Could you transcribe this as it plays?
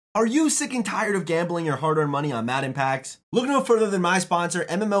Are you sick and tired of gambling your hard-earned money on Madden packs? Look no further than my sponsor,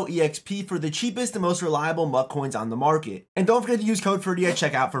 MMOEXP, for the cheapest and most reliable MUT coins on the market. And don't forget to use code Ferdy at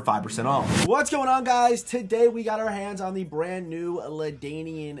checkout for 5% off. What's going on, guys? Today we got our hands on the brand new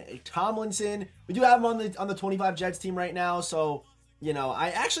LADAINIan Tomlinson. We do have him on the 25 Jets team right now, so, you know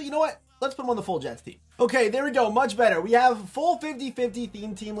what? Let's put him on the full Jets team. Okay, there we go. Much better. We have full 50-50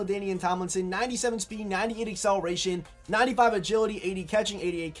 theme team LADAINIan Tomlinson, 97 speed, 98 acceleration, 95 agility, 80 catching,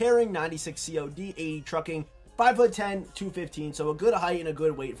 88 carrying, 96 COD, 80 trucking, 5'10", 215. So a good height and a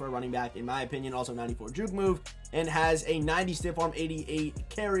good weight for a running back, in my opinion. Also 94 juke move, and has a 90 stiff arm, 88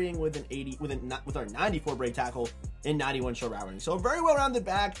 carrying with our 94 break tackle and 91 short route running. So a very well-rounded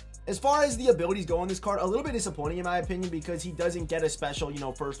back. As far as the abilities go on this card, a little bit disappointing in my opinion, because he doesn't get a special,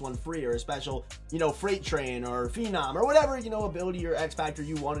 first one free, or a special, freight train or phenom or whatever, ability or X factor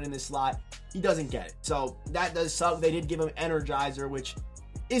you wanted in this slot. He doesn't get it. So that does suck. They did give him Energizer, which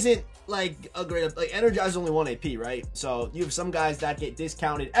isn't like a great, Energizer's only 1 AP, right? So you have some guys that get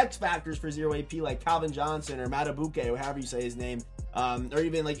discounted X factors for 0 AP, like Calvin Johnson or Matabuke, or however you say his name. Or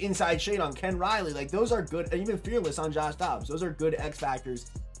even like Inside Shade on Ken Riley. Like, those are good, and even Fearless on Josh Dobbs. Those are good X factors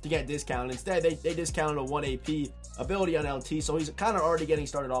to get discounted. Instead, they discounted a 1 AP ability on LT, so he's kind of already getting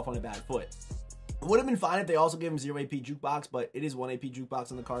started off on a bad foot. It would have been fine if they also gave him 0 AP jukebox, but it is 1 AP jukebox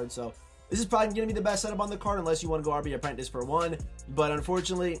on the card, so this is probably going to be the best setup on the card, unless you want to go RB Apprentice for 1. But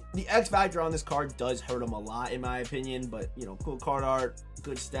unfortunately, the X factor on this card does hurt him a lot, in my opinion. But, cool card art,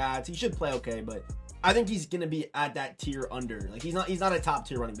 good stats. He should play okay, but I think he's going to be at that tier under. Like, he's not a top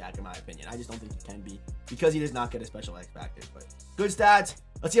tier running back, in my opinion. I just don't think he can be, because he does not get a special X factor. But good stats.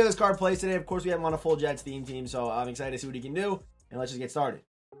 Let's see how this card plays today. Of course, we have him on a full Jets theme team, so I'm excited to see what he can do. And let's just get started.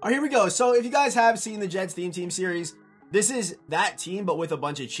 All right, here we go. So if you guys have seen the Jets theme team series, this is that team, but with a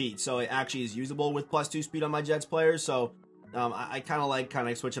bunch of cheats. So it actually is usable with +2 speed on my Jets players. So I kind of like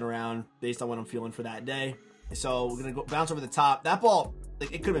switching around based on what I'm feeling for that day. So we're going to go bounce over the top. That ball,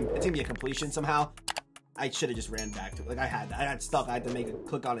 it's going to be a completion somehow. I should have just ran back to it. I got stuck. I had to make a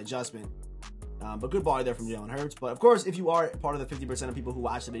click on adjustment. But good ball there from Jalen Hurts. But of course, if you are part of the 50% of people who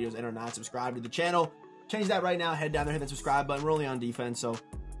watch the videos and are not subscribed to the channel, change that right now. Head down there, hit that subscribe button. We're only on defense, so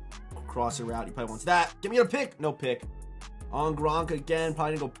crossing route. He probably wants that. Give me a pick. No pick. On Gronk again.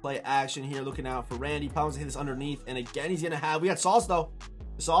 Probably gonna go play action here. Looking out for Randy. Probably wants to hit this underneath. And again, he's gonna have. We got Sauce though.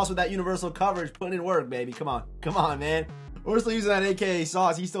 Sauce with that universal coverage, putting in work, baby. Come on, man. We're still using that AKA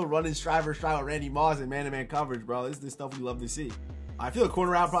Sauce. He's still running stride for stride with Randy Moss and man-to-man coverage, bro. This is the stuff we love to see. I feel a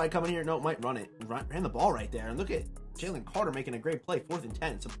corner route probably coming here. No, might run it. Ran the ball right there. And look at Jalen Carter making a great play. 4th and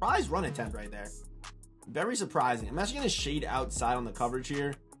 10. Surprise run attempt right there. Very surprising. I'm actually going to shade outside on the coverage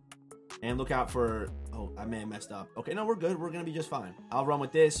here. And look out for... Oh, I may have messed up. Okay, no, we're good. We're going to be just fine. I'll run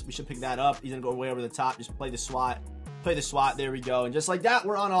with this. We should pick that up. He's going to go way over the top. Just play the swat. Play the swat. There we go. And just like that,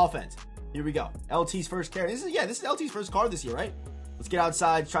 we're on offense. Here we go. LT's first carry. This is LT's first card this year, right? Let's get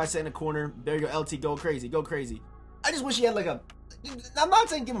outside. Try to set in a corner. There you go. LT, go crazy. Go crazy. I just wish he had like a... I'm not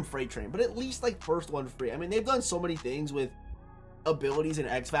saying give him freight train, but at least like first one free. I mean, they've done so many things with abilities and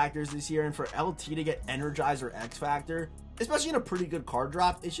X factors this year, and for LT to get Energizer X factor, especially in a pretty good card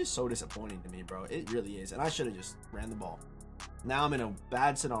drop, it's just so disappointing to me, bro. It really is, and I should have just ran the ball. Now I'm in a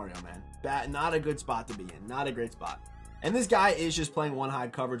bad scenario, man. Not a good spot to be in. Not a great spot. And this guy is just playing one high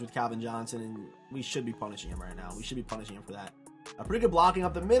coverage with Calvin Johnson, and we should be punishing him right now. We should be punishing him for that. A pretty good blocking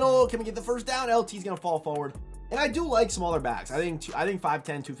up the middle. Can we get the first down? LT's gonna fall forward. And I do like smaller backs. I think 5'10",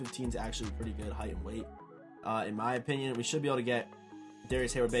 215 is actually pretty good height and weight. In my opinion, we should be able to get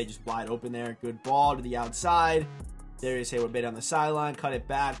Darius Hayward-Bay just wide open there. Good ball to the outside. Darius Hayward-Bay down the sideline. Cut it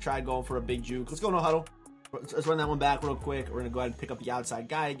back. Tried going for a big juke. Let's go no huddle. Let's run that one back real quick. We're gonna go ahead and pick up the outside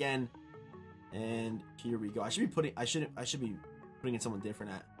guy again. And here we go. I should be putting in someone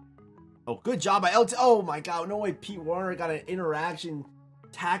different at. Oh, good job by LT. Oh my God, no way. Pete Warner got an interaction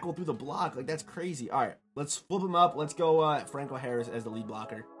tackle through the block. Like, that's crazy. All right, let's flip him up. Let's go Franco Harris as the lead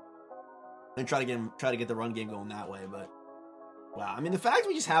blocker and try to get the run game going that way. But wow, I mean, the fact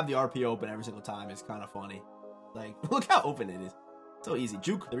we just have the RPO open every single time is kind of funny. Like, look how open it is. So easy.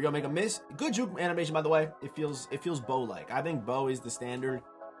 Juke. There we go. Make a miss. Good juke animation, by the way. It feels Bo-like. I think Bo is the standard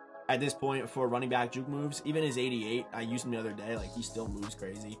at this point for running back juke moves. Even his 88, I used him the other day. Like, he still moves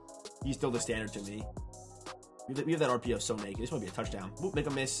crazy. He's still the standard to me. We have that RPO so naked. This might be a touchdown. Whoop, make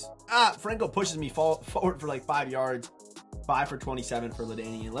a miss. Franco pushes me forward for like 5 yards. 5 for 27 for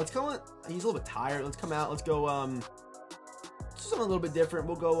LADAINIan. Let's go. He's a little bit tired. Let's come out. Let's go. Something a little bit different.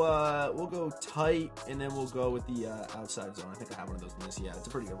 We'll go tight, and then we'll go with the outside zone. I think I have one of those in this. Yeah, it's a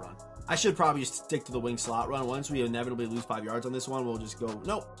pretty good run. I should probably just stick to the wing slot run. Once we inevitably lose 5 yards on this one, we'll just go.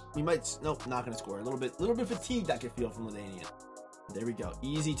 Nope. We might. Nope. Not gonna score. A little bit fatigued. I can feel from LADAINIan. There we go.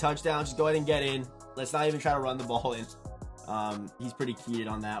 Easy touchdown. Just go ahead and get in. Let's not even try to run the ball in. He's pretty keyed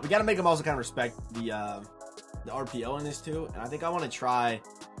on that. We got to make him also kind of respect the RPO in this too. And I think I want to try.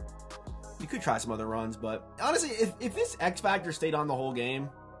 We could try some other runs, but honestly, if this X Factor stayed on the whole game,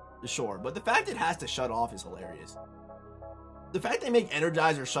 sure. But the fact it has to shut off is hilarious. The fact they make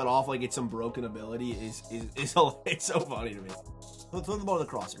Energizer shut off like it's some broken ability is it's so funny to me. Let's throw the ball to the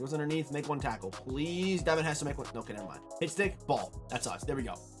crosser. Goes underneath, make one tackle. Please, Devin has to make one. Okay, never mind. Hit stick, ball. That's us. There we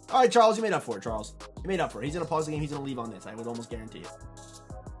go. All right, Charles, you made up for it, Charles. You made up for it. He's going to pause the game. He's going to leave on this. I would almost guarantee it.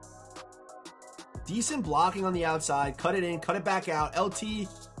 Decent blocking on the outside. Cut it in, cut it back out. LT,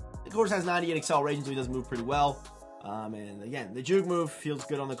 of course, has 98 acceleration, so he does move pretty well. And again, the juke move feels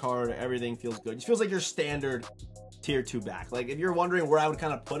good on the card. Everything feels good. It feels like your standard tier 2 back. Like, if you're wondering where I would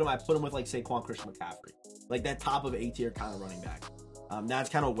kind of put him, I put him with, like, Saquon, Christian McCaffrey. Like, that top of A tier kind of running back. That's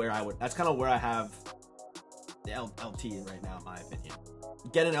kind of where I have the LT right now, in my opinion.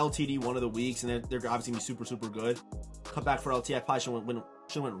 Get an LTD one of the weeks, and they're obviously gonna be super, super good. Cut back for LT. I probably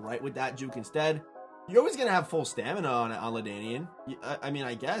should went right with that juke instead. You're always gonna have full stamina on LADAINIan. I mean,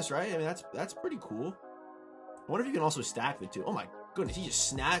 I guess, right? I mean, that's pretty cool. I wonder if you can also stack the two. Oh my goodness, he just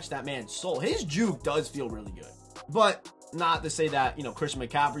snatched that man's soul. His juke does feel really good, but not to say that, you know, Christian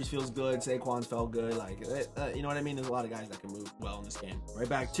McCaffrey's feels good, Saquon's felt good, like, you know what I mean? There's a lot of guys that can move well in this game. Right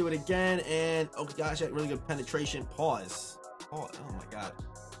back to it again, and oh gosh, really good penetration. Pause. Oh my god,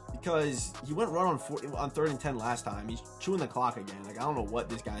 because he went run on 3rd and 10 last time. He's chewing the clock again. Like, I don't know what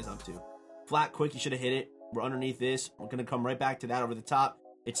this guy's up to. Flat, quick, he should have hit it. We're underneath this. We're gonna come right back to that over the top.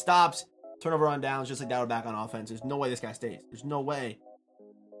 It stops. Turnover on downs, just like that. We're back on offense. There's no way this guy stays. There's no way.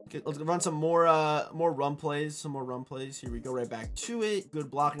 Okay, let's run some more run plays. Some more run plays. Here we go. Right back to it. Good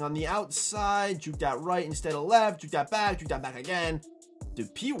blocking on the outside. Juke that right instead of left. Juke that back again.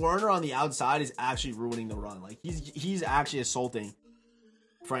 Dude, P. Werner on the outside is actually ruining the run. Like, he's actually assaulting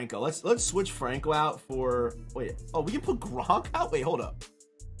Franco. Let's switch Franco out for. Wait. Oh, we can put Gronk out. Wait, hold up.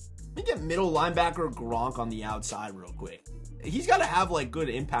 Let me get middle linebacker Gronk on the outside real quick. He's got to have, like, good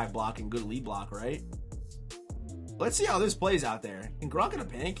impact block and good lead block, right? Let's see how this plays out there. Can Gronk get a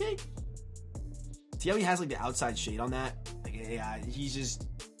pancake? See how he has, like, the outside shade on that? Like, yeah, he's just...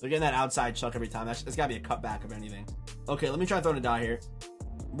 They're getting that outside chuck every time. That's got to be a cutback of anything. Okay, let me try throwing a die here.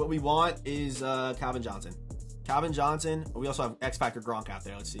 What we want is Calvin Johnson. Calvin Johnson. We also have X Factor Gronk out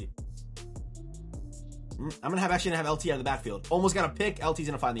there. Let's see. I'm going to have LT out of the backfield. Almost got a pick. LT's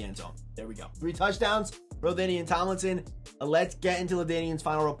going to find the end zone. There we go. 3 touchdowns. LADAINIan Tomlinson. Let's get into LADAINIan's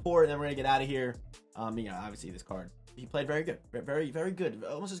final report, and then we're going to get out of here. You know, obviously this card. He played very good. Very, very good.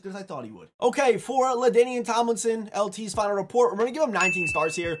 Almost as good as I thought he would. Okay, for LADAINIan Tomlinson, LT's final report, we're going to give him 19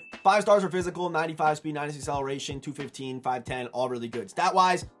 stars here. 5 stars for physical, 95 speed, 96 acceleration, 215, 510, all really good.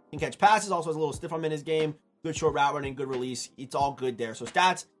 Stat-wise, can catch passes, also has a little stiff arm in his game. Good short route running, good release. It's all good there. So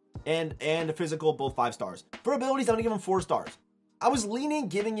stats and the physical, both 5 stars. For abilities, I'm going to give him 4 stars. I was leaning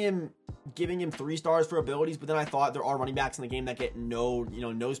giving him 3 stars for abilities, but then I thought there are running backs in the game that get no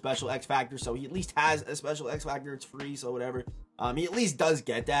special X factor, so he at least has a special X factor. It's free, so whatever. He at least does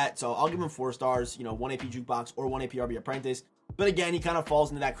get that, so I'll give him 4 stars. 1 AP Jukebox or 1 AP RB Apprentice. But again, he kind of falls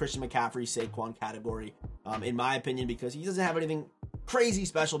into that Christian McCaffrey, Saquon category, in my opinion, because he doesn't have anything crazy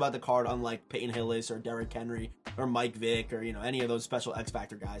special about the card, unlike Peyton Hillis or Derrick Henry or Mike Vick or any of those special X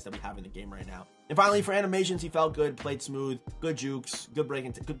Factor guys that we have in the game right now. And finally, for animations, he felt good, played smooth, good jukes, good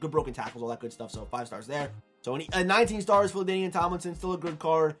broken tackles, all that good stuff. So 5 stars there. So 19 stars for LADAINIan Tomlinson, still a good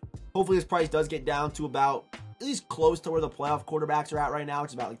card. Hopefully his price does get down to about at least close to where the playoff quarterbacks are at right now, which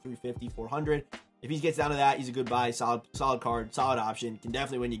is about like 350, 400. If he gets down to that, he's a good buy, solid card, solid option, can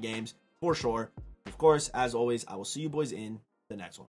definitely win you games for sure. Of course, as always, I will see you boys in the next one.